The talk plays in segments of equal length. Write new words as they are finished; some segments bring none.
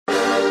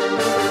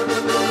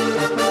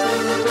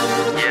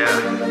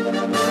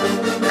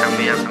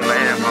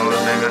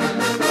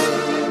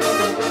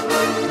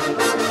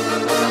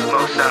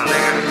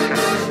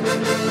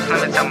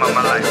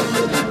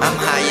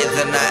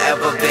than I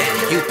ever been.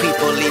 You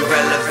people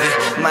irrelevant,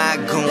 my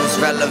goons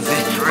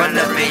relevant. Run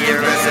up in your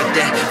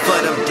resident for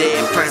them dead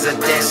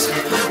presidents.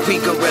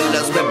 We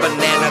gorillas with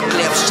banana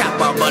clips, chop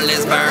our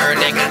bullets, burn,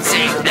 nigga,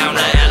 take down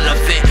the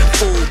elephant.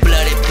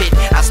 Full-blooded pit,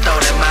 I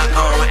started my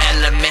own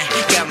element.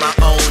 Got my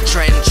own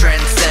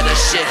trendsetter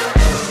shit.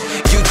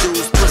 You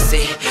dudes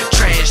pussy,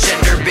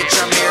 transgender bitch,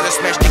 I'm here to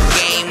smash the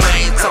game.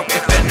 I ain't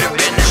talking fender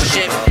bender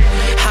shit.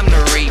 I'm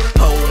the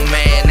repo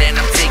man and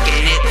I'm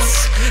taking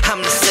hits.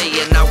 I'm the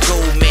saying I'll go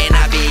man,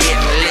 I be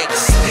hitting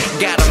licks.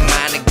 Got a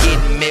mind to get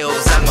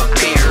mills, I'm a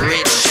beer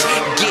rich.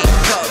 Get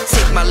caught,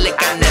 take my lick,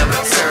 I never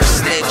turn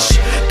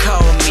snitch.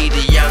 Call me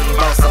the young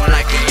boss, I'm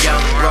like a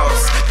young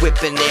Ross,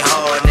 whipping it hard.